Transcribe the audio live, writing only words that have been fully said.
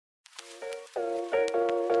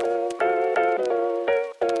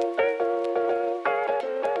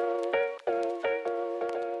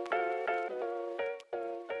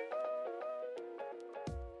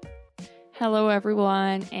Hello,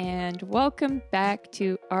 everyone, and welcome back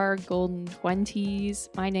to our Golden 20s.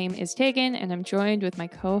 My name is Tegan, and I'm joined with my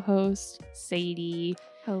co-host, Sadie.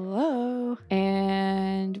 Hello.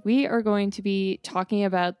 And we are going to be talking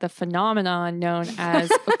about the phenomenon known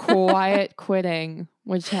as quiet quitting,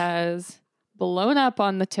 which has blown up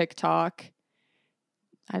on the TikTok.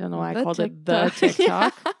 I don't know why I called it the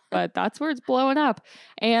TikTok, but that's where it's blowing up.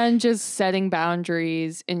 And just setting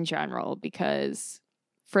boundaries in general, because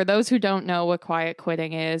for those who don't know what quiet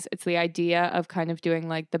quitting is, it's the idea of kind of doing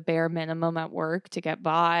like the bare minimum at work to get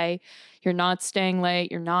by. You're not staying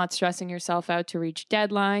late. You're not stressing yourself out to reach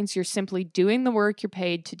deadlines. You're simply doing the work you're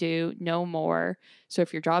paid to do, no more. So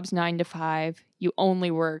if your job's 9 to 5, you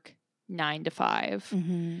only work 9 to 5.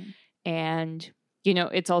 Mm-hmm. And, you know,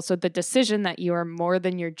 it's also the decision that you are more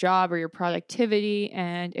than your job or your productivity,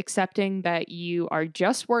 and accepting that you are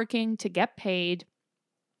just working to get paid,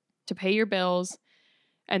 to pay your bills.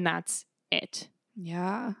 And that's it.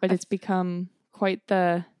 Yeah. But it's become quite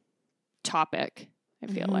the topic, I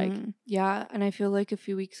feel like. Yeah. And I feel like a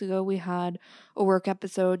few weeks ago we had a work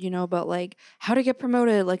episode, about like how to get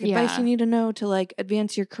promoted, like advice you need to know to like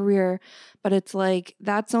advance your career. But it's like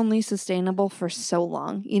that's only sustainable for so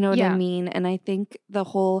long. You know what I mean? And I think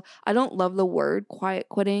I don't love the word quiet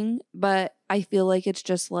quitting, but I feel like it's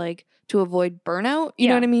just like to avoid burnout. You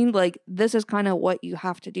know what I mean? Like this is kind of what you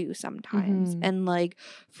have to do sometimes. And like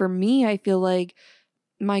for me, I feel like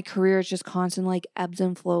my career is just constant like ebbs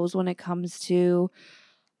and flows when it comes to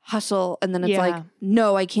hustle. And then it's like,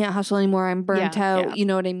 no, I can't hustle anymore. I'm burnt out. Yeah. You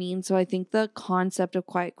know what I mean? So I think the concept of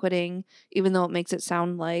quiet quitting, even though it makes it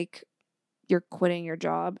sound like you're quitting your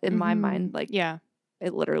job, in my mind, like,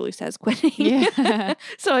 it literally says quitting. Yeah.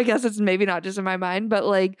 So I guess it's maybe not just in my mind, but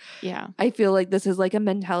like, I feel like this is like a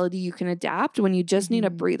mentality you can adapt when you just need a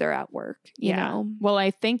breather at work, you know? Well, I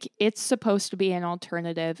think it's supposed to be an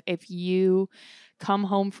alternative. If you come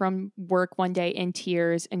home from work one day in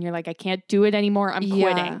tears and you're like, I can't do it anymore, I'm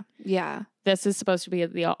quitting. Yeah. This is supposed to be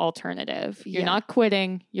the alternative. You're not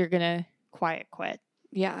quitting, you're going to quiet quit.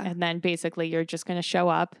 Yeah. And then basically you're just going to show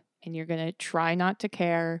up and you're going to try not to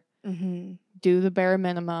care. Do the bare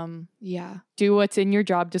minimum. Yeah. Do what's in your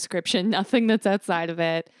job description, nothing that's outside of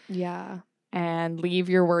it. Yeah. And leave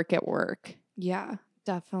your work at work. Yeah,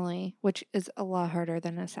 definitely. Which is a lot harder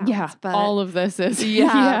than it sounds. Yeah, but all of this is.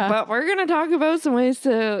 But we're going to talk about some ways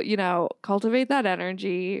to, cultivate that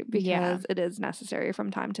energy because it is necessary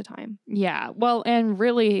from time to time. Yeah. Well, and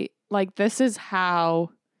really, like, this is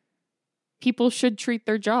how people should treat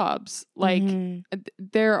their jobs. Like,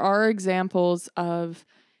 there are examples of,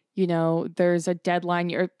 there's a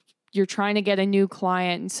deadline. You're trying to get a new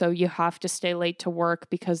client, and so you have to stay late to work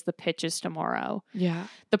because the pitch is tomorrow. Yeah.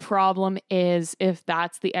 The problem is if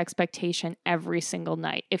that's the expectation every single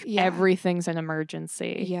night, if everything's an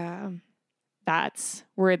emergency. Yeah. That's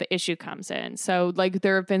where the issue comes in. So like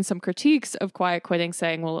there have been some critiques of quiet quitting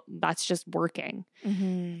saying, well, that's just working.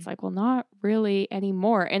 It's like, well, not really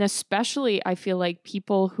anymore. And especially I feel like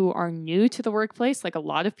people who are new to the workplace, like a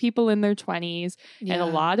lot of people in their 20s and a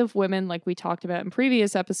lot of women, like we talked about in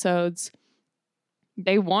previous episodes,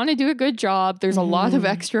 they want to do a good job. There's a lot of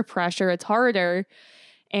extra pressure. It's harder.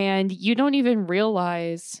 And you don't even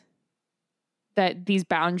realize that these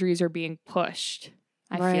boundaries are being pushed.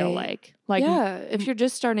 I feel like if you're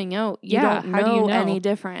just starting out, you don't know any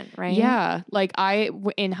different, right? Yeah. Like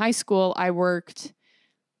in high school, I worked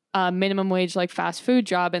a minimum wage, like fast food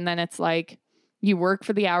job. And then it's like, you work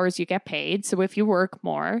for the hours you get paid. So if you work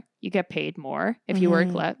more, you get paid more. If you work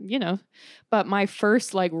less, but my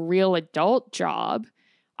first like real adult job,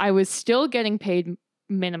 I was still getting paid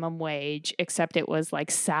minimum wage, except it was like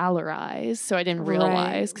salarized. So I didn't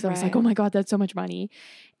realize because I was like, oh my God, that's so much money.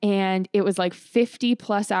 And it was like 50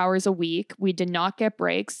 plus hours a week. We did not get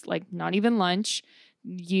breaks, like not even lunch.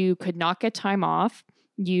 You could not get time off.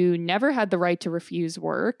 You never had the right to refuse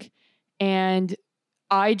work. And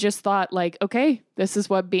I just thought like, okay, this is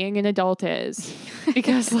what being an adult is.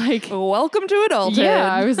 Because like, welcome to adulthood.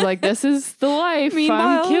 Yeah, I was like, this is the life.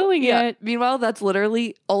 I'm killing it. Meanwhile, that's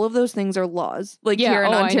literally, all of those things are laws. Like here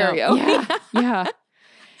in Ontario. Yeah.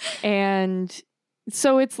 And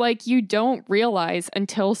so it's like, you don't realize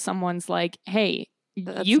until someone's like, hey,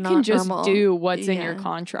 you can just do what's in your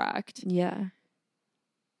contract. Yeah.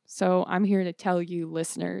 So I'm here to tell you,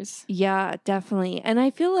 listeners. Yeah, definitely. And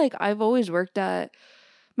I feel like I've always worked at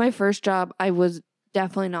my first job. I was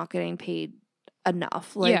definitely not getting paid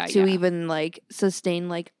enough, like to even like sustain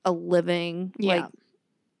like a living, like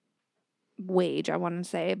wage, I want to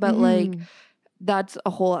say, but like that's a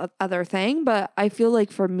whole other thing. But I feel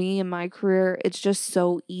like for me in my career, it's just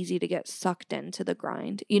so easy to get sucked into the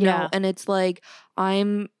grind, you know? And it's like,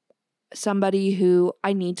 I'm somebody who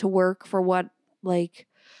I need to work for what, like,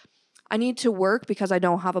 I need to work because I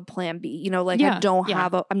don't have a plan B, you know, like I don't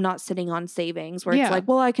have I'm not sitting on savings where it's like,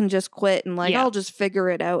 well, I can just quit and like, I'll just figure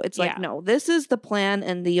it out. It's like, no, this is the plan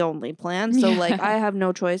and the only plan. So like, I have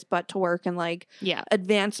no choice but to work and like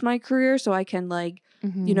advance my career so I can like,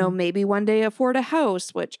 you know, maybe one day afford a house,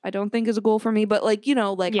 which I don't think is a goal for me, but like, you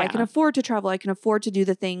know, like I can afford to travel. I can afford to do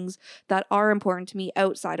the things that are important to me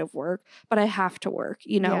outside of work, but I have to work,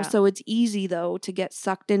 you know? So it's easy though to get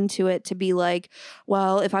sucked into it, to be like,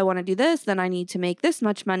 well, if I want to do this, then I need to make this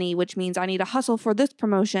much money, which means I need to hustle for this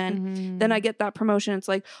promotion. Then I get that promotion. It's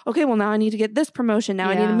like, okay, well now I need to get this promotion. Now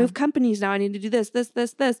I need to move companies. Now I need to do this.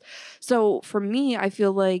 So for me, I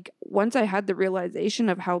feel like once I had the realization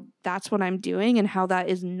of how that's what I'm doing and how that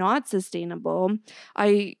is not sustainable,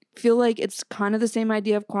 I feel like it's kind of the same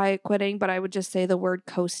idea of quiet quitting, but I would just say the word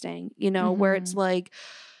coasting, you know, where it's like,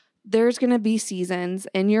 there's going to be seasons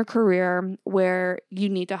in your career where you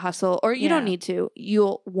need to hustle, or you don't need to.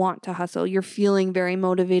 You'll want to hustle. You're feeling very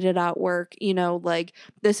motivated at work, you know, like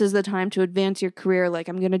this is the time to advance your career. Like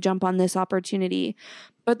I'm going to jump on this opportunity.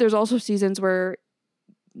 But there's also seasons where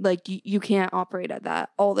like you can't operate at that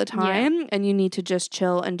all the time and you need to just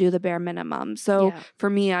chill and do the bare minimum. So for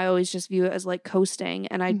me, I always just view it as like coasting,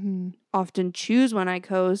 and I often choose when I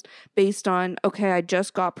coast based on, okay, I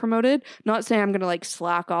just got promoted. Not saying I'm going to like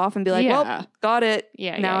slack off and be like, well, got it.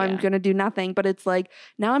 Now I'm going to do nothing. But it's like,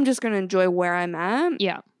 now I'm just going to enjoy where I'm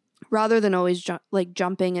at. Rather than always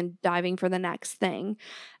jumping and diving for the next thing.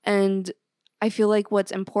 And I feel like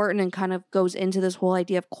what's important and kind of goes into this whole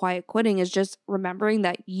idea of quiet quitting is just remembering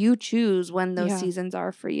that you choose when those seasons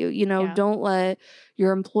are for you. You know, don't let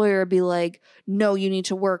your employer be like, no, you need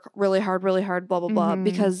to work really hard, blah, blah, blah,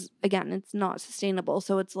 because again, it's not sustainable.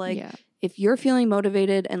 So it's like, if you're feeling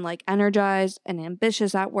motivated and like energized and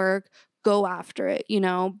ambitious at work, go after it, you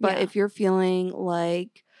know? But if you're feeling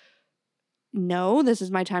like, no, this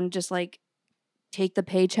is my time to just like take the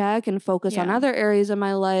paycheck and focus on other areas of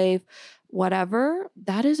my life, whatever,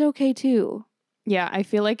 that is okay too. Yeah, I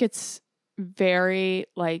feel like it's very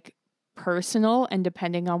like personal and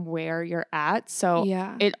depending on where you're at. So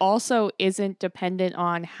it also isn't dependent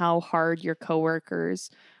on how hard your coworkers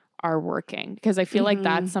are working, because I feel like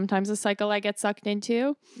that's sometimes a cycle I get sucked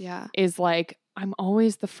into. Is like, I'm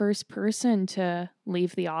always the first person to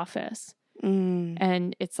leave the office.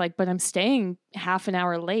 And it's like, but I'm staying half an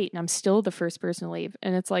hour late and I'm still the first person to leave.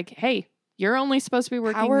 And it's like, hey, you're only supposed to be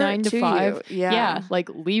working 9 to 5. Like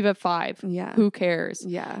leave at 5. Who cares?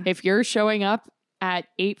 If you're showing up at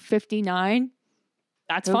 8:59,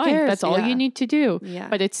 that's fine. Cares? That's all you need to do.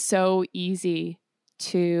 But it's so easy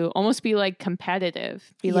to almost be like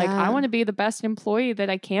competitive. Be like, I want to be the best employee that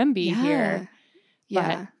I can be here.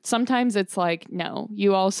 But sometimes it's like, no,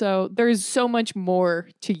 you also, there's so much more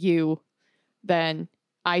to you than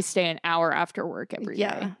I stay an hour after work every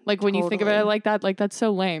day. Like when you think about it like that, like that's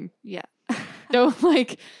so lame. So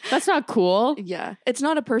like, that's not cool. It's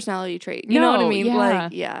not a personality trait. You know what I mean?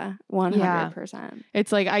 Like, 100%.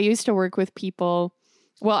 It's like, I used to work with people.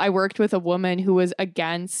 Well, I worked with a woman who was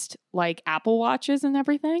against like Apple Watches and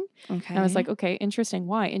everything. And I was like, okay, interesting.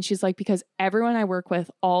 Why? And she's like, because everyone I work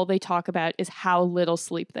with, all they talk about is how little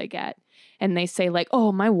sleep they get. And they say like,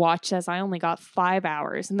 oh, my watch says I only got 5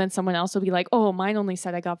 hours. And then someone else will be like, oh, mine only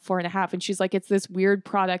said I got 4.5. And she's like, it's this weird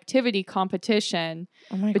productivity competition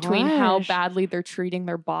between how badly they're treating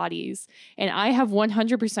their bodies. And I have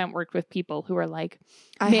 100% worked with people who are like,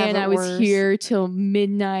 man, I was here till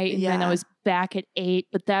midnight and then I was back at 8,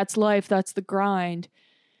 but that's life. That's the grind.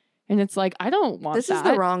 And it's like, I don't want this that.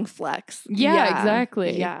 This is the wrong flex.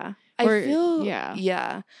 Exactly. I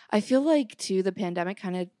feel like too, the pandemic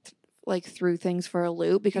kind of like threw things for a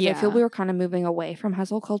loop, because I feel we were kind of moving away from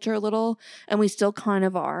hustle culture a little, and we still kind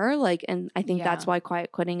of are like, and I think that's why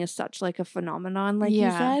quiet quitting is such like a phenomenon, like you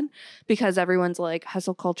said, because everyone's like,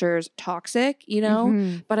 hustle culture is toxic, you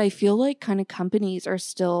know? But I feel like kind of companies are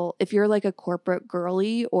still, if you're like a corporate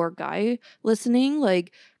girly or guy listening,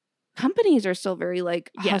 like companies are still very like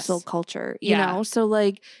hustle culture, you know? So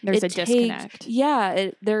like there's a disconnect.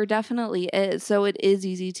 There definitely is. So it is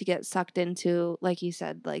easy to get sucked into, like you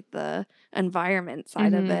said, like the environment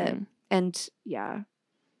side of it. And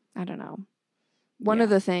I don't know. One of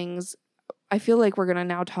the things, I feel like we're going to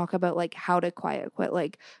now talk about like how to quiet quit,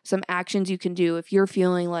 like some actions you can do if you're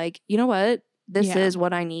feeling like, you know what, this is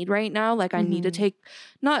what I need right now. Like, I need to take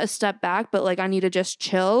not a step back, but like, I need to just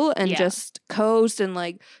chill and just coast and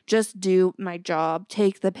like, just do my job,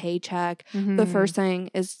 take the paycheck. The first thing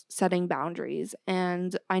is setting boundaries.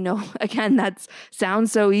 And I know, again, that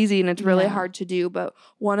sounds so easy and it's really hard to do. But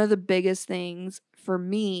one of the biggest things for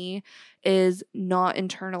me is not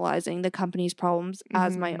internalizing the company's problems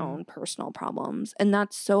as my own personal problems. And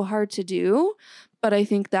that's so hard to do. But I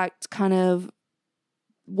think that's kind of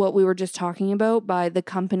what we were just talking about, by the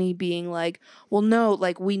company being like, well, no,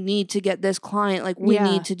 like, we need to get this client, like, we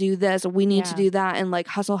need to do this, we need to do that, and like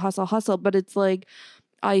hustle. But it's like,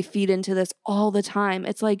 I feed into this all the time.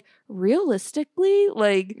 It's like, realistically,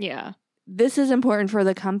 like, this is important for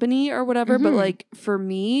the company or whatever, but like, for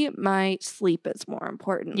me, my sleep is more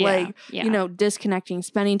important. Like, you know, disconnecting,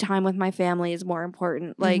 spending time with my family is more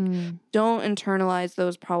important. Like, don't internalize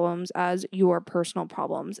those problems as your personal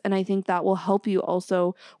problems. And I think that will help you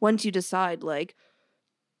also once you decide, like,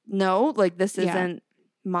 no, like, this isn't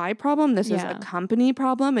my problem, this is a company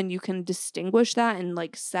problem, and you can distinguish that and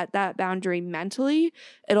like set that boundary mentally.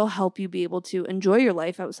 It'll help you be able to enjoy your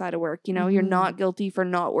life outside of work. You know, you're not guilty for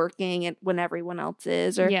not working when everyone else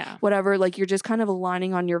is, or whatever. Like, you're just kind of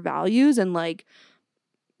aligning on your values and like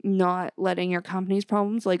not letting your company's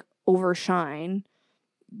problems like overshine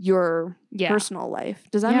your personal life.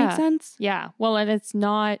 Does that make sense? Yeah. Well, and it's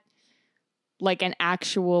not like an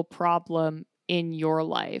actual problem in your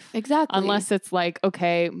life. Exactly. Unless it's like,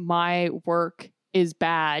 okay, my work is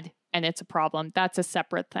bad and it's a problem. That's a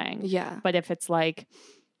separate thing. Yeah. But if it's like,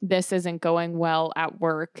 this isn't going well at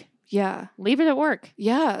work. Yeah. Leave it at work.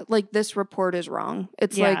 Yeah. Like, this report is wrong.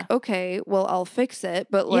 It's like, okay, well, I'll fix it.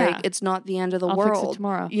 But like, it's not the end of the world. I'll fix it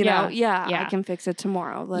tomorrow. You know? Yeah. I can fix it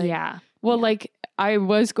tomorrow. Like, Well, like, I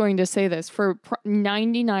was going to say this for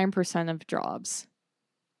 99% of jobs.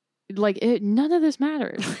 Like, none of this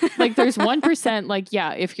matters. Like, there's 1%, like,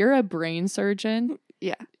 if you're a brain surgeon,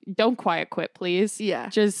 don't quiet quit, please. Yeah.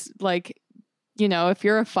 Just like, you know, if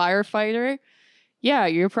you're a firefighter,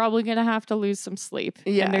 you're probably going to have to lose some sleep.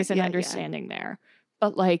 Yeah. And there's an understanding there.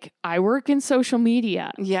 But like, I work in social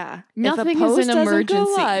media. Yeah. Nothing is an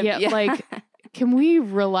emergency. Like, can we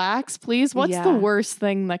relax, please? What's the worst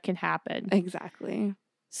thing that can happen? Exactly.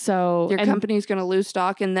 So your company's going to lose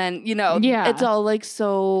stock, and then, you know, it's all like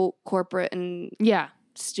so corporate and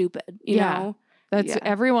stupid, you know? That's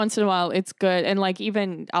every once in a while it's good. And like,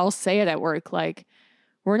 even I'll say it at work, like,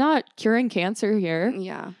 we're not curing cancer here.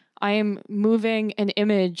 Yeah. I am moving an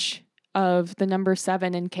image of the number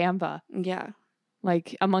 7 in Canva. Yeah.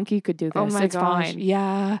 Like, a monkey could do this. Oh my it's gosh. fine.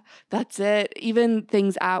 Yeah. That's it. Even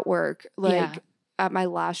things at work, like at my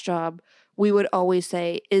last job, we would always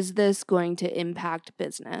say, is this going to impact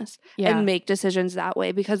business? And make decisions that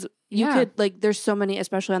way, because you could, like, there's so many,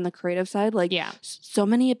 especially on the creative side, like so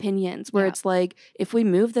many opinions where it's like, if we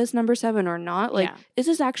move this number 7 or not, like, is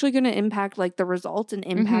this actually going to impact like the results and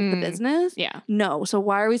impact the business? No. So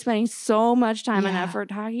why are we spending so much time and effort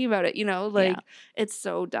talking about it? You know, like, it's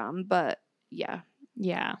so dumb, but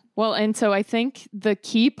Yeah. Well, and so I think the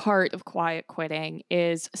key part of quiet quitting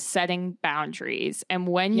is setting boundaries. And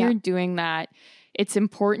when you're doing that, it's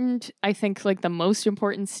important. I think like the most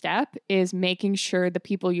important step is making sure the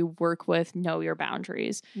people you work with know your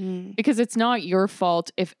boundaries, because it's not your fault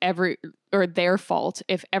if their fault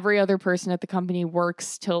if every other person at the company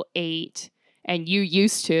works till 8 and you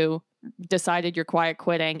used to decided you're quiet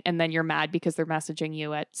quitting, and then you're mad because they're messaging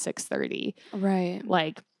you at 6:30. Right.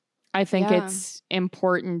 Like, I think it's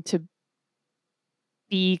important to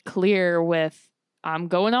be clear with, I'm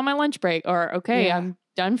going on my lunch break, or I'm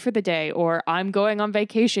done for the day, or I'm going on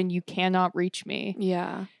vacation. You cannot reach me.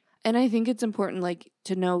 Yeah. And I think it's important, like,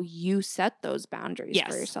 to know you set those boundaries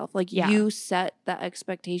for yourself. Like, you set that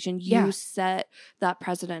expectation. You set that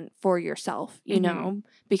precedent for yourself, you know,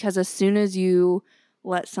 because as soon as you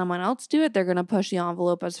let someone else do it, they're going to push the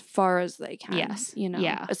envelope as far as they can. Yes. You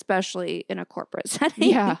know, especially in a corporate setting.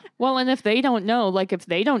 Yeah. Well, and if they don't know, like, if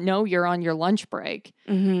they don't know you're on your lunch break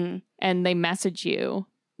and they message you,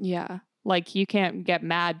 like, you can't get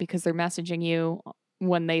mad because they're messaging you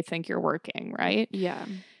when they think you're working, right? Yeah.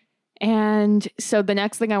 And so the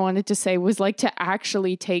next thing I wanted to say was, like, to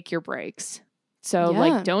actually take your breaks. So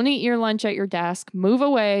like, don't eat your lunch at your desk, move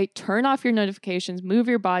away, turn off your notifications, move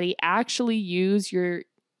your body, actually use your,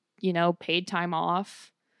 you know, paid time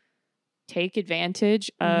off, take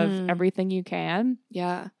advantage of everything you can.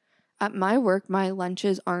 Yeah. At my work, my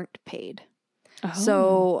lunches aren't paid. Oh,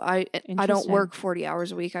 so I don't work 40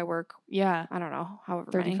 hours a week. I work, I don't know,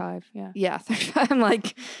 however 35. Many. Yeah. 35. I'm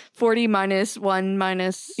like 40 minus 1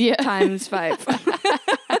 minus times 5.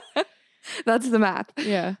 That's the math.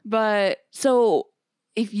 Yeah. But so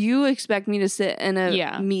if you expect me to sit in a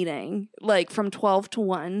Yeah. meeting like from 12 to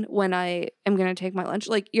 1 when I am going to take my lunch,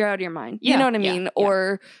 like you're out of your mind. Yeah. You know what I Yeah. mean? Yeah.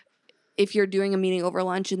 Or if you're doing a meeting over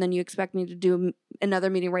lunch and then you expect me to do another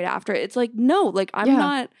meeting right after, it's like, no, like I'm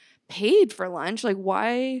not paid for lunch. Like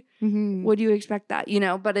why would you expect that? You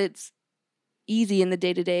know, but it's easy in the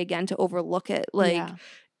day-to-day again to overlook it. Like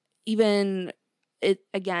even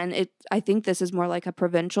I think this is more like a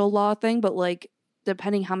provincial law thing, but like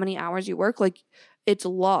depending how many hours you work, like it's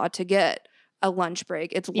law to get a lunch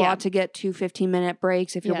break. It's law to get 2 15-minute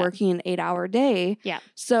breaks if you're working an 8-hour day. Yeah.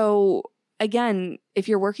 So again, if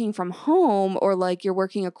you're working from home or like you're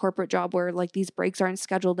working a corporate job where like these breaks aren't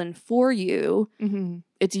scheduled in for you,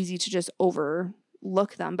 it's easy to just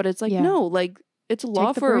overlook them. But it's like, no, like it's a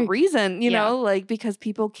law for a reason, you know, like because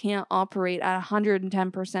people can't operate at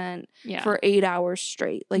 110% for 8 hours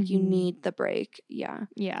straight. Like you need the break. Yeah.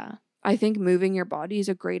 Yeah. I think moving your body is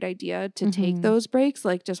a great idea to take those breaks,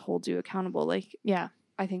 like just holds you accountable. Like,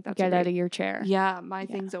 I think that's get out of your chair. Yeah. My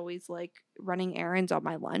thing's always like running errands on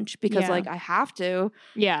my lunch because like I have to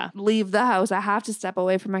leave the house. I have to step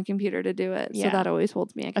away from my computer to do it. So that always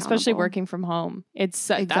holds me accountable. Especially working from home. It's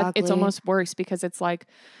it's almost worse because it's like,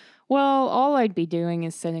 well, all I'd be doing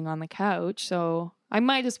is sitting on the couch. So I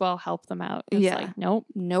might as well help them out. It's like, nope.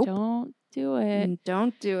 Don't do it.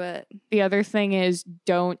 Don't do it. The other thing is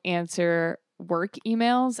don't answer work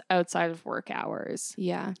emails outside of work hours.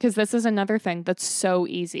 Yeah. Because this is another thing that's so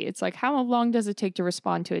easy. It's like, how long does it take to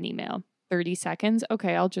respond to an email? 30 seconds?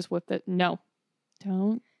 Okay, I'll just whip it. No.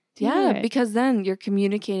 Don't do it. Because then you're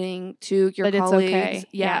communicating to your colleagues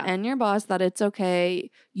and your boss that it's okay.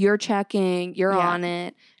 You're checking, you're on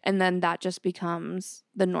it. And then that just becomes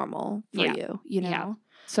the normal for you know? Yeah.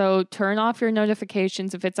 So turn off your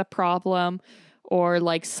notifications if it's a problem, or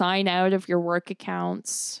like sign out of your work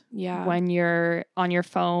accounts when you're on your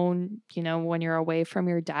phone, you know, when you're away from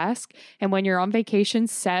your desk. And when you're on vacation,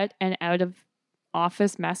 set an out of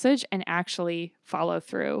office message and actually follow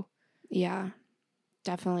through. Yeah,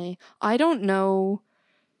 definitely. I don't know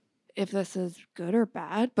if this is good or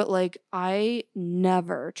bad, but like I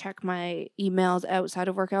never check my emails outside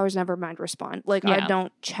of work hours, never mind respond. Like I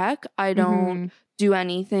don't check. I don't do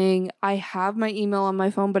anything. I have my email on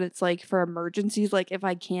my phone, but it's like for emergencies. Like if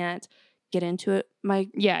I can't get into it, my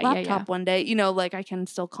laptop one day, you know, like I can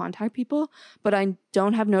still contact people, but I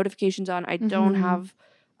don't have notifications on. I don't have,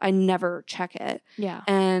 I never check it. Yeah.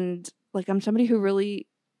 And like I'm somebody who really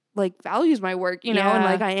like values my work, you know, and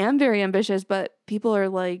like I am very ambitious, but people are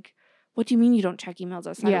like, what do you mean you don't check emails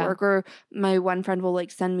outside of work? Or my one friend will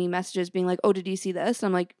like send me messages being like, oh, did you see this? And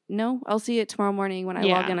I'm like, no, I'll see it tomorrow morning when I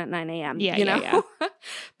log in at 9 a.m. You know?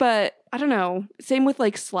 But I don't know. Same with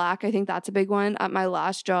like Slack. I think that's a big one. At my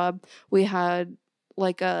last job, we had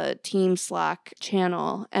like a team Slack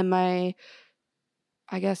channel, and I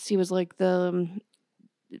guess he was like the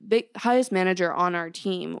highest manager on our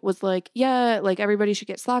team was like, yeah, like everybody should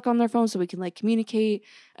get Slack on their phone so we can like communicate.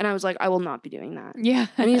 And I was like, I will not be doing that. Yeah.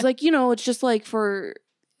 And he's like, you know, it's just like for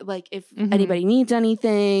like if anybody needs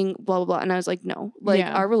anything, blah, blah, blah. And I was like, no, like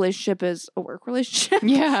our relationship is a work relationship.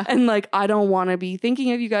 Yeah. And like, I don't want to be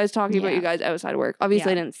thinking of you guys, talking about you guys outside of work.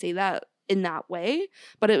 Obviously I didn't say that in that way,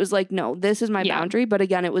 but it was like, no, this is my boundary. But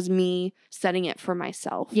again, it was me setting it for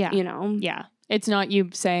myself, you know? Yeah. It's not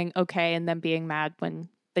you saying, okay, and then being mad when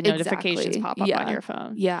the notifications pop up on your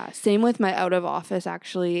phone. Yeah. Same with my out of office,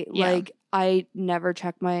 actually. Like, I never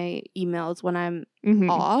check my emails when I'm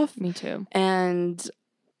off. Me too. And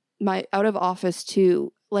my out of office,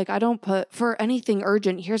 too. Like, I don't put, for anything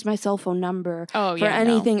urgent, here's my cell phone number. Oh, For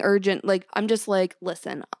anything urgent, like, I'm just like,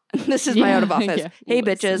 listen, this is my out of office. Hey,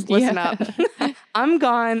 bitches, listen up. I'm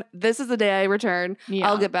gone. This is the day I return.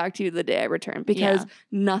 I'll get back to you the day I return, because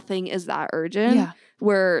nothing is that urgent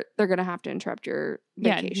where they're going to have to interrupt your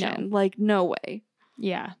vacation. Like, no way.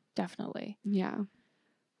 Yeah, definitely. Yeah.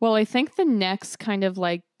 Well, I think the next kind of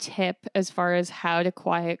like tip as far as how to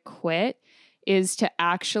quiet quit is to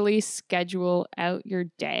actually schedule out your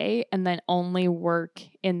day and then only work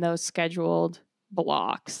in those scheduled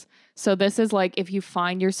blocks. So this is like if you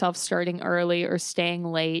find yourself starting early or staying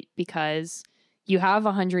late because you have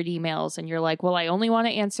 100 emails and you're like, well, I only want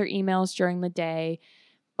to answer emails during the day,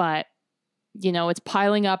 but you know, it's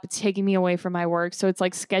piling up, it's taking me away from my work. So it's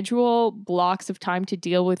like schedule blocks of time to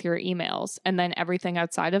deal with your emails. And then everything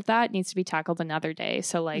outside of that needs to be tackled another day.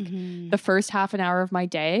 So like the first half an hour of my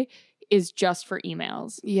day is just for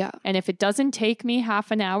emails. Yeah. And if it doesn't take me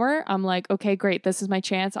half an hour, I'm like, okay, great. This is my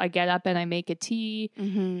chance. I get up and I make a tea,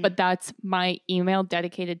 but that's my email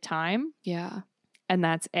dedicated time. Yeah. and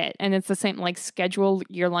that's it. And it's the same, like schedule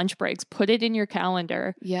your lunch breaks, put it in your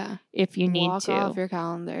calendar. Yeah. If you need Walk to. off your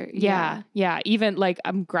calendar. Yeah. Even like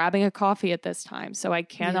I'm grabbing a coffee at this time, so I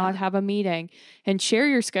cannot have a meeting, and share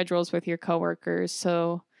your schedules with your coworkers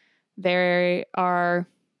so they are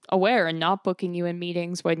aware and not booking you in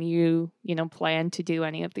meetings when you plan to do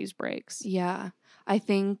any of these breaks. Yeah. I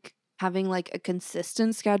think having like a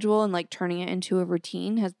consistent schedule and like turning it into a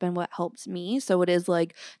routine has been what helps me. So it is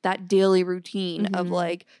like that daily routine of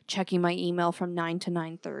like checking my email from 9 to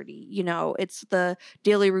 9:30. It's the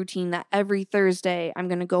daily routine that every Thursday I'm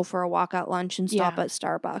going to go for a walk at lunch and stop at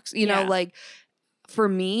Starbucks. Like for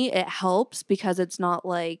me, it helps because it's not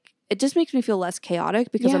like, it just makes me feel less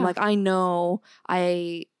chaotic because I'm like, I know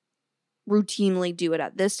I routinely do it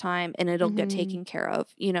at this time and it'll get taken care of,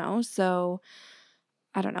 So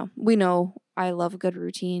I don't know. We know I love a good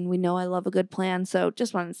routine. We know I love a good plan. So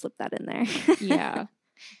just wanted to slip that in there. Yeah.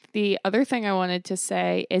 The other thing I wanted to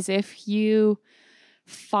say is if you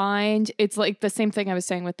find it's like the same thing I was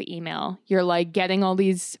saying with the email, you're like getting all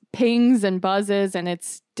these pings and buzzes and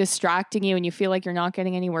it's distracting you and you feel like you're not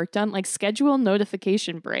getting any work done, like schedule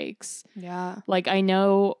notification breaks. Yeah. Like I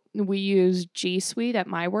know we use G Suite at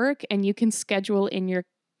my work and you can schedule in your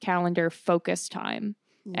calendar focus time.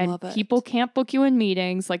 And people can't book you in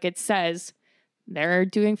meetings. Like it says they're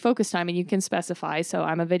doing focus time and you can specify. So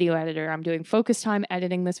I'm a video editor. I'm doing focus time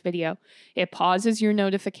editing this video. It pauses your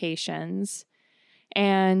notifications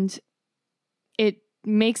and it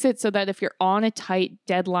makes it so that if you're on a tight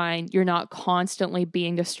deadline, you're not constantly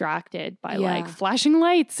being distracted by like flashing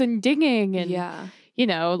lights and dinging. And,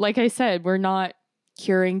 like I said, we're not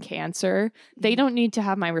curing cancer. They don't need to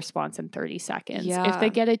have my response in 30 seconds. If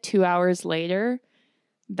they get it 2 hours later,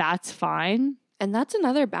 that's fine. And that's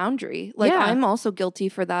another boundary. Like I'm also guilty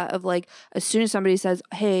for that of like, as soon as somebody says,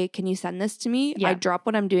 hey, can you send this to me? I drop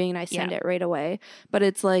what I'm doing and I send it right away. But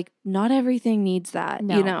it's like, not everything needs that,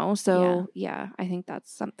 So I think that's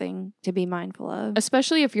something to be mindful of.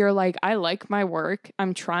 Especially if you're like, I like my work.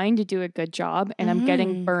 I'm trying to do a good job and I'm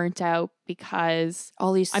getting burnt out because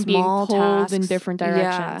all these I'm small being pulled tasks in different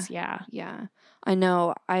directions. Yeah. I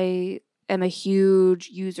know. I am a huge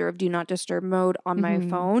user of do not disturb mode on my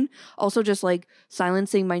phone. Also just like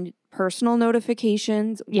silencing my personal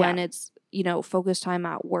notifications when it's, focus time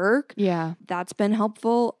at work. Yeah. That's been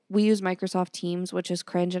helpful. We use Microsoft Teams, which is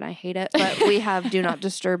cringe and I hate it, but we have do not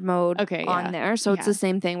disturb mode on there. So it's the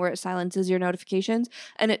same thing where it silences your notifications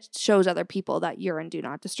and it shows other people that you're in do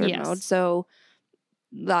not disturb mode. So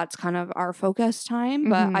that's kind of our focus time,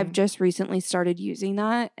 but I've just recently started using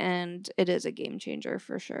that and it is a game changer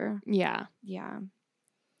for sure. Yeah. Yeah.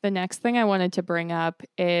 The next thing I wanted to bring up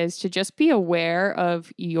is to just be aware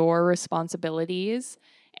of your responsibilities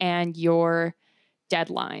and your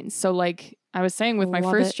deadlines. So like I was saying with my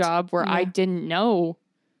first job where I didn't know,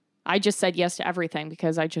 I just said yes to everything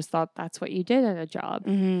because I just thought that's what you did at a job.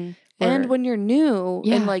 And when you're new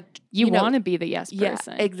and like, you want to be the yes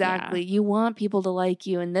person. Yeah, exactly. You want people to like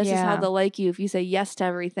you and this is how they'll like you if you say yes to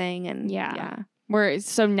everything. And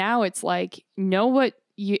so now it's like, know what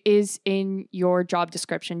is in your job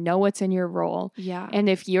description, know what's in your role. Yeah. And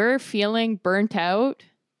if you're feeling burnt out,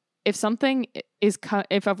 if something is,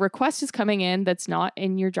 if a request is coming in that's not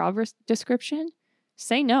in your job description,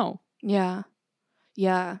 say no. Yeah.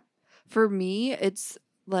 Yeah. For me, it's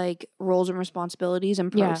like roles and responsibilities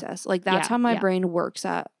and process. Like that's how my brain works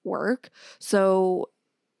at work. So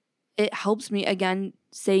it helps me again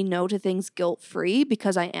say no to things guilt-free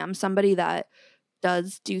because I am somebody that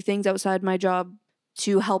does do things outside my job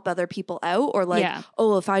to help other people out or like,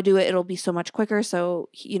 oh, if I do it, it'll be so much quicker. So,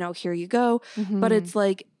 here you go. But it's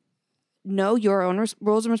like, know your own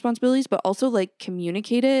roles and responsibilities, but also like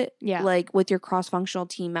communicate it like with your cross-functional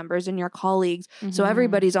team members and your colleagues. So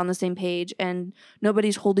everybody's on the same page and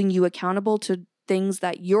nobody's holding you accountable to things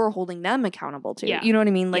that you're holding them accountable to. You know what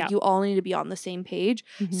I mean? Like you all need to be on the same page.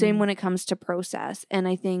 Same when it comes to process. And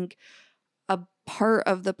I think a part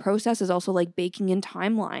of the process is also like baking in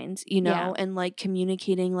timelines, and like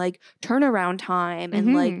communicating like turnaround time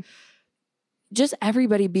and like just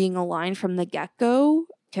everybody being aligned from the get-go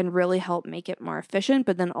can really help make it more efficient.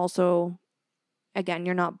 But then also, again,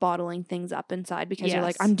 you're not bottling things up inside because you're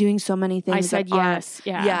like, I'm doing so many things. I said yes.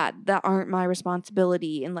 That aren't my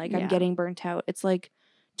responsibility. And like, I'm getting burnt out. It's like,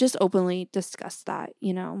 just openly discuss that,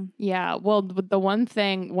 Yeah. Well, the one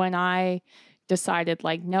thing when I decided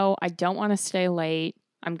like, no, I don't want to stay late.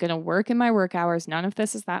 I'm going to work in my work hours. None of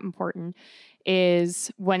this is that important.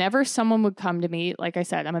 Is whenever someone would come to me, like I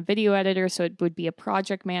said, I'm a video editor, so it would be a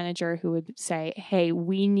project manager who would say, hey,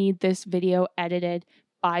 we need this video edited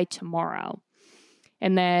by tomorrow.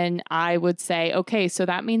 And then I would say, okay, so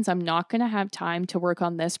that means I'm not going to have time to work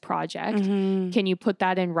on this project. Mm-hmm. Can you put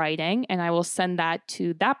that in writing? And I will send that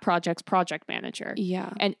to that project's project manager.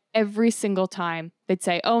 Yeah. And every single time they'd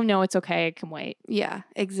say, oh, no, it's okay. I can wait. Yeah,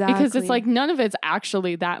 exactly. Because it's like none of it's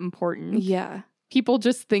actually that important. Yeah. People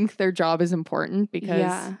just think their job is important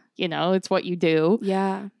because, you know, it's what you do.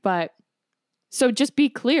 Yeah. But so just be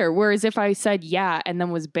clear. Whereas if I said yeah and then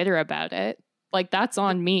was bitter about it, like that's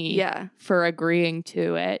on me for agreeing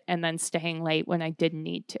to it and then staying late when I didn't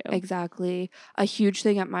need to. Exactly. A huge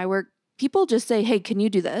thing at my work, people just say, hey, can you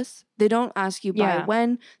do this? They don't ask you by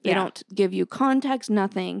when. They don't give you context,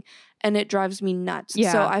 nothing. And it drives me nuts.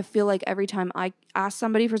 Yeah. So I feel like every time I ask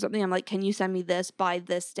somebody for something, I'm like, can you send me this by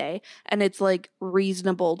this day? And it's like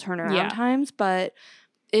reasonable turnaround times. But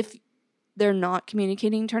if they're not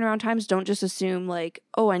communicating turnaround times, don't just assume like,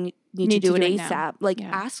 oh, I need to do it ASAP. Like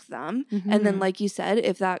ask them. Mm-hmm. And then like you said,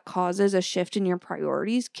 if that causes a shift in your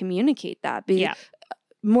priorities, communicate that.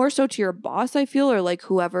 More so to your boss, I feel, or like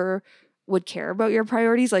whoever would care about your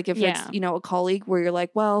priorities. Like if it's, you know, a colleague where you're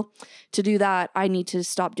like, well, to do that, I need to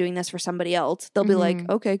stop doing this for somebody else. They'll be like,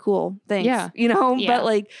 okay, cool. Thanks. Yeah. You know, but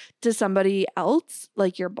like to somebody else,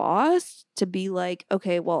 like your boss, to be like,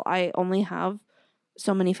 okay, well, I only have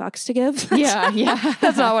so many fucks to give.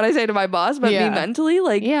 That's not what I say to my boss, but me mentally,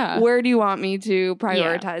 like, where do you want me to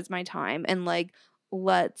prioritize my time? And like,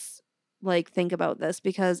 let's like think about this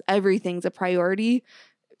because everything's a priority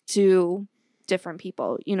to different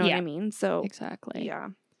people. You know what I mean? So exactly. Yeah.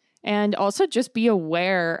 And also just be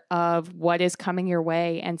aware of what is coming your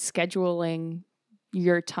way and scheduling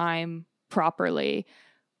your time properly.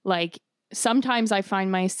 Like sometimes I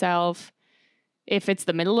find myself, if it's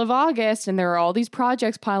the middle of August and there are all these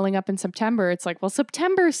projects piling up in September, it's like, well,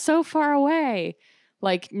 September is so far away.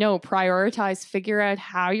 Like, no, prioritize, figure out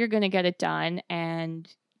how you're going to get it done and,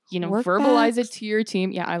 you know, verbalize it to your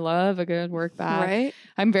team. Yeah, I love a good work back. Right?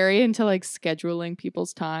 I'm very into like scheduling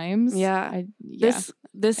people's times. Yeah.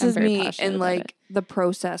 This is me in like the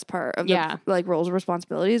process part of the like roles and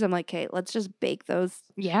responsibilities. I'm like, okay, let's just bake those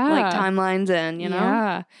like timelines in, you know?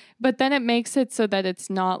 Yeah. But then it makes it so that it's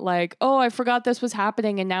not like, oh, I forgot this was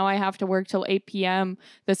happening and now I have to work till 8 p.m.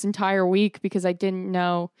 this entire week because I didn't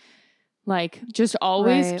know. Like just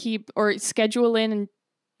always keep or schedule in,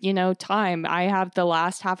 you know, time. I have the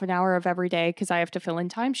last half an hour of every day because I have to fill in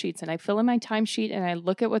timesheets, and I fill in my timesheet and I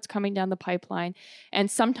look at what's coming down the pipeline. And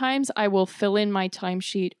sometimes I will fill in my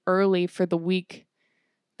timesheet early for the week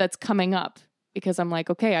that's coming up because I'm like,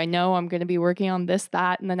 okay, I know I'm going to be working on this,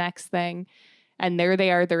 that, and the next thing. And there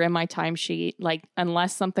they are. They're in my timesheet. Like,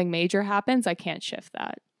 unless something major happens, I can't shift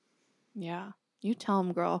that. Yeah. You tell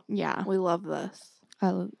them, girl. Yeah. We love this.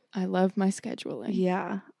 I love my scheduling.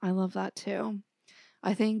 Yeah, I love that too.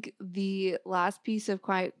 I think the last piece of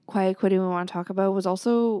quiet quitting we want to talk about was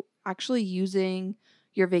also actually using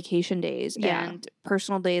your vacation days and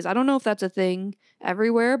personal days. I don't know if that's a thing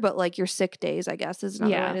everywhere, but like your sick days, I guess is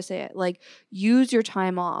another way to say it. Like use your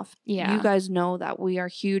time off. Yeah. You guys know that we are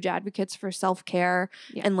huge advocates for self-care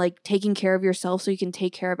and like taking care of yourself so you can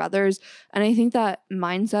take care of others. And I think that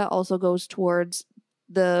mindset also goes towards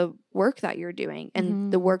the work that you're doing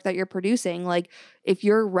and the work that you're producing. Like if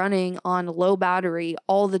you're running on low battery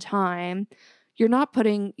all the time, you're not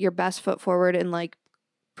putting your best foot forward and like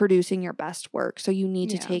producing your best work. So you need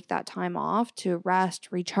to take that time off to rest,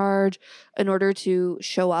 recharge in order to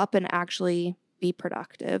show up and actually be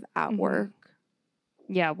productive at work.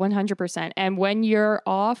 Yeah, 100%. And when you're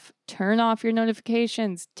off, turn off your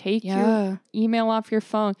notifications, take your email off your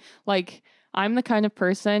phone. Like I'm the kind of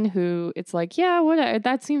person who it's like, yeah, whatever,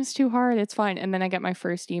 that seems too hard. It's fine. And then I get my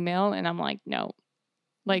first email and I'm like, no,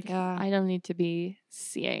 like I don't need to be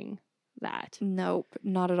seeing that. Nope,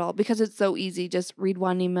 not at all. Because it's so easy. Just read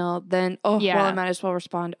one email, then, well, I might as well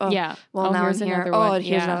respond. Well, now I'm here.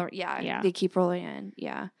 Here's another one. Yeah, they keep rolling in.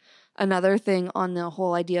 Yeah. Another thing on the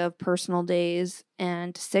whole idea of personal days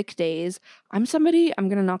and sick days, I'm somebody, I'm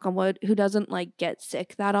going to knock on wood, who doesn't like get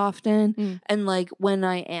sick that often. And like when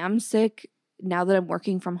I am sick, now that I'm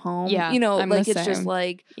working from home, you know, I'm like it's just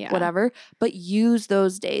like whatever, but use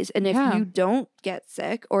those days. And if you don't get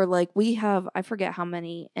sick or like we have, I forget how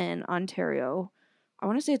many in Ontario, I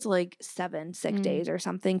want to say it's like 7 sick days or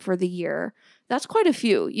something for the year. That's quite a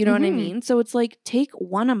few, you know what I mean? So it's like take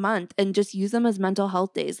one a month and just use them as mental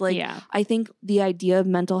health days. Like I think the idea of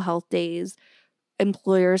mental health days,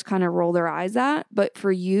 employers kind of roll their eyes at, but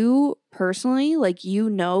for you personally, like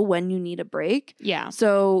you know when you need a break. Yeah.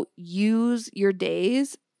 So use your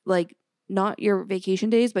days, like not your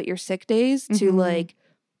vacation days, but your sick days to like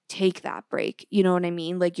take that break. You know what I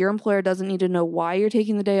mean? Like your employer doesn't need to know why you're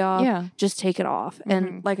taking the day off. Yeah. Just take it off.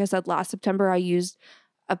 And like I said, last September, I used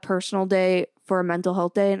a personal day for a mental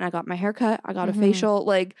health day and I got my hair cut. I got a facial.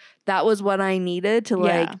 Like that was what I needed to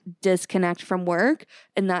like disconnect from work.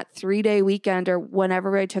 And that 3-day weekend or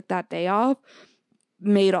whenever I took that day off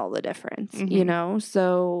made all the difference, you know?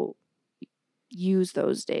 So use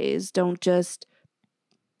those days. Don't just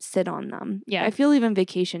sit on them. Yeah. I feel even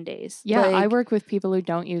vacation days. Yeah. Like, I work with people who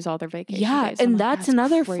don't use all their vacation days. And like, that's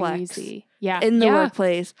another crazy. flex. Yeah. In the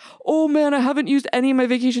workplace. Oh man, I haven't used any of my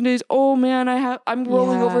vacation days. Oh man, I'm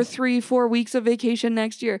rolling over 3-4 weeks of vacation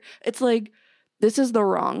next year. It's like, this is the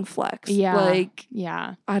wrong flex. Yeah. Like,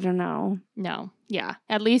 I don't know. No. Yeah.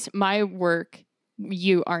 At least my work,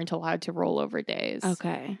 you aren't allowed to roll over days.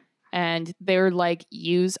 Okay. And they're like,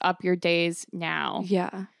 use up your days now.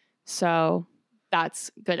 Yeah. So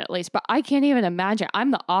that's good at least. But I can't even imagine.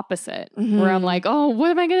 I'm the opposite where I'm like, oh,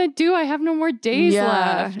 what am I going to do? I have no more days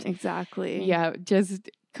left. Exactly. Yeah. Just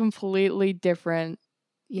completely different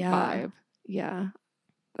vibe. Yeah.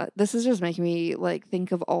 This is just making me like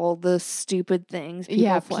think of all the stupid things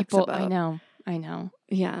people flex about. I know.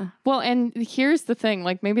 Yeah. Well, and here's the thing,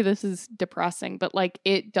 like maybe this is depressing, but like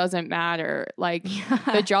it doesn't matter. Like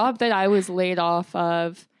the job that I was laid off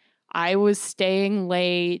of, I was staying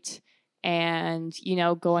late and, you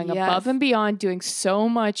know, going above and beyond, doing so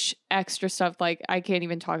much extra stuff. Like I can't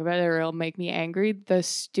even talk about it or it'll make me angry. The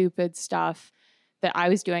stupid stuff that I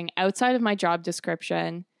was doing outside of my job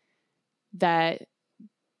description that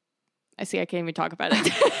I can't even talk about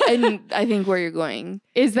it. And I think where you're going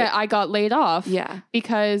is that I got laid off. Yeah.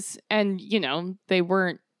 Because, and you know, they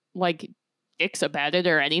weren't like dicks about it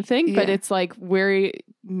or anything, but it's like we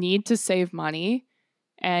need to save money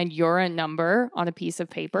and you're a number on a piece of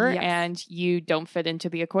paper and you don't fit into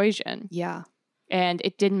the equation. Yeah. And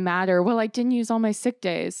it didn't matter. Well, I didn't use all my sick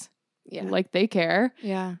days. Yeah. Like they care.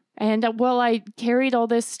 Yeah. And well, I carried all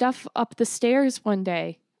this stuff up the stairs one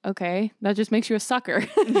day. Okay. That just makes you a sucker.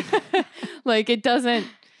 Like it doesn't,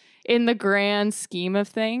 in the grand scheme of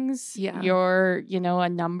things, you're, you know, a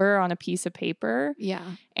number on a piece of paper. Yeah.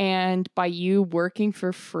 And by you working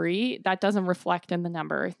for free, that doesn't reflect in the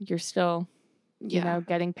number. You're still, you know,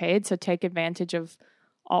 getting paid. So take advantage of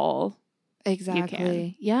all.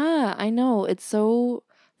 Exactly. Yeah, I know. It's so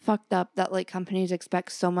fucked up that like companies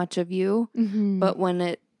expect so much of you, but when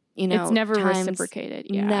it, you know, it's never reciprocated.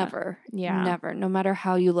 Yeah. Never. Yeah. Never. No matter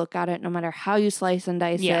how you look at it, no matter how you slice and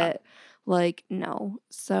dice it, like, no.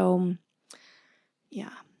 So, I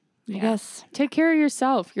guess. Take care of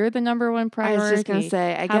yourself. You're the number one priority. I was just going to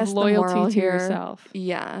say, I guess loyalty the moral to here, yourself.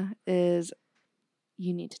 Yeah, is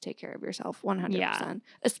you need to take care of yourself 100%.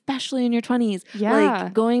 Especially in your 20s. Yeah.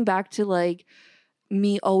 Like, going back to, like,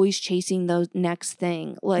 me always chasing the next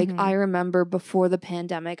thing. Like I remember before the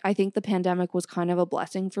pandemic, I think the pandemic was kind of a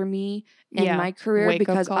blessing for me in my career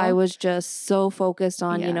because I was just so focused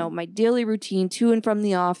on, you know, my daily routine to and from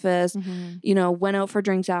the office, you know, went out for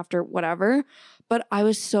drinks after, whatever. But I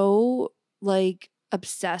was so like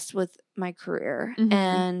obsessed with my career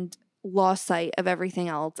and lost sight of everything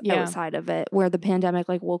else outside of it, where the pandemic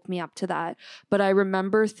like woke me up to that. But I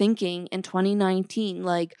remember thinking in 2019,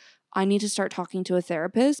 like, I need to start talking to a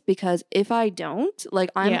therapist because if I don't, like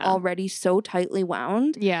I'm already so tightly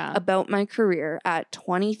wound about my career at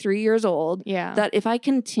 23 years old that if I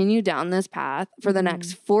continue down this path for the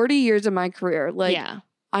next 40 years of my career, like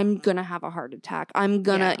I'm going to have a heart attack. I'm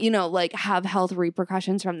going to, you know, like have health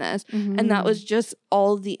repercussions from this. And that was just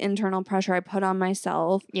all the internal pressure I put on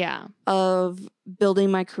myself of building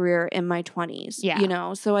my career in my 20s, you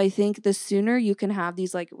know? So I think the sooner you can have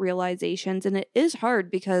these like realizations, and it is hard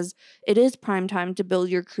because it is prime time to build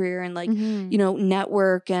your career and like, you know,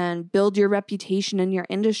 network and build your reputation in your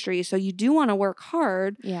industry. So you do want to work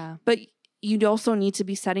hard, but you also need to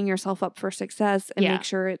be setting yourself up for success and make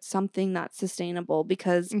sure it's something that's sustainable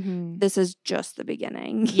because this is just the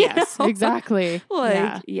beginning. Yes, exactly.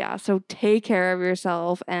 Like, so take care of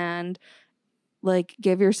yourself and like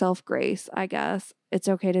give yourself grace, I guess. It's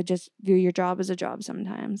okay to just view your job as a job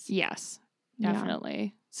sometimes. Yes,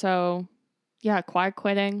 definitely. So, quiet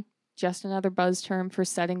quitting, just another buzz term for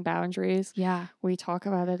setting boundaries. Yeah. We talk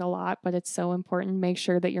about it a lot, but it's so important. Make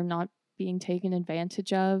sure that you're not being taken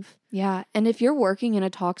advantage of. Yeah. And if you're working in a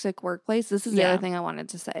toxic workplace, this is the other thing I wanted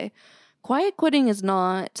to say. Quiet quitting is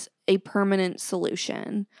not a permanent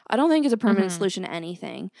solution. I don't think it's a permanent solution to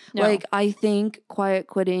anything. No. Like, I think quiet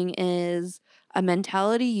quitting is a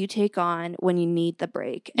mentality you take on when you need the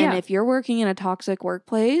break. And if you're working in a toxic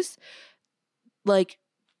workplace, like,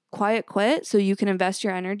 quiet quit so you can invest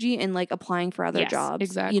your energy in like applying for other jobs.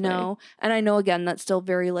 Exactly. You know? And I know, again, that's still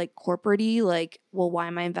very like corporate-y, like, well, why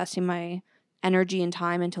am I investing my energy and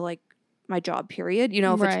time into like my job period, you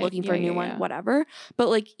know, if it's looking for a new one, whatever. But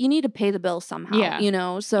like, you need to pay the bill somehow, you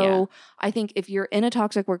know? So I think if you're in a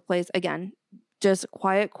toxic workplace, again, just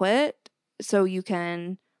quiet quit so you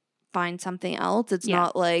can find something else. It's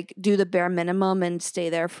not like do the bare minimum and stay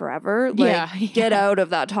there forever. Like get out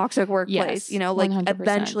of that toxic workplace. You know, like 100%.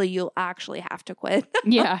 Eventually you'll actually have to quit.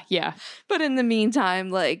 Yeah. But in the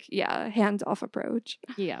meantime, like, hands off approach.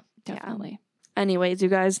 Yeah, definitely. Anyways, you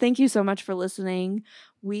guys, thank you so much for listening.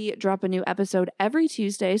 We drop a new episode every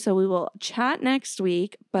Tuesday, so we will chat next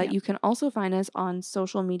week. But you can also find us on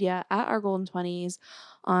social media at Our Golden 20s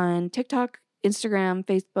on TikTok, Instagram,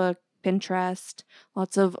 Facebook, Pinterest.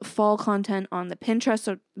 Lots of fall content on the Pinterest,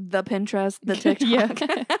 so the Pinterest, the TikTok.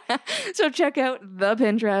 So check out the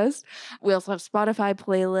Pinterest. We also have Spotify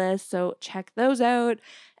playlists, so check those out.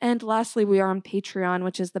 And lastly, we are on Patreon,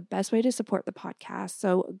 which is the best way to support the podcast.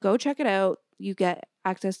 So go check it out. You get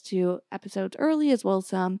access to episodes early, as well as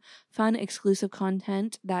some fun exclusive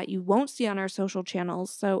content that you won't see on our social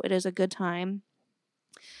channels. So it is a good time.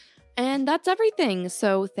 And that's everything.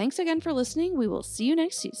 So thanks again for listening. We will see you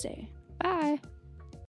next Tuesday. Bye.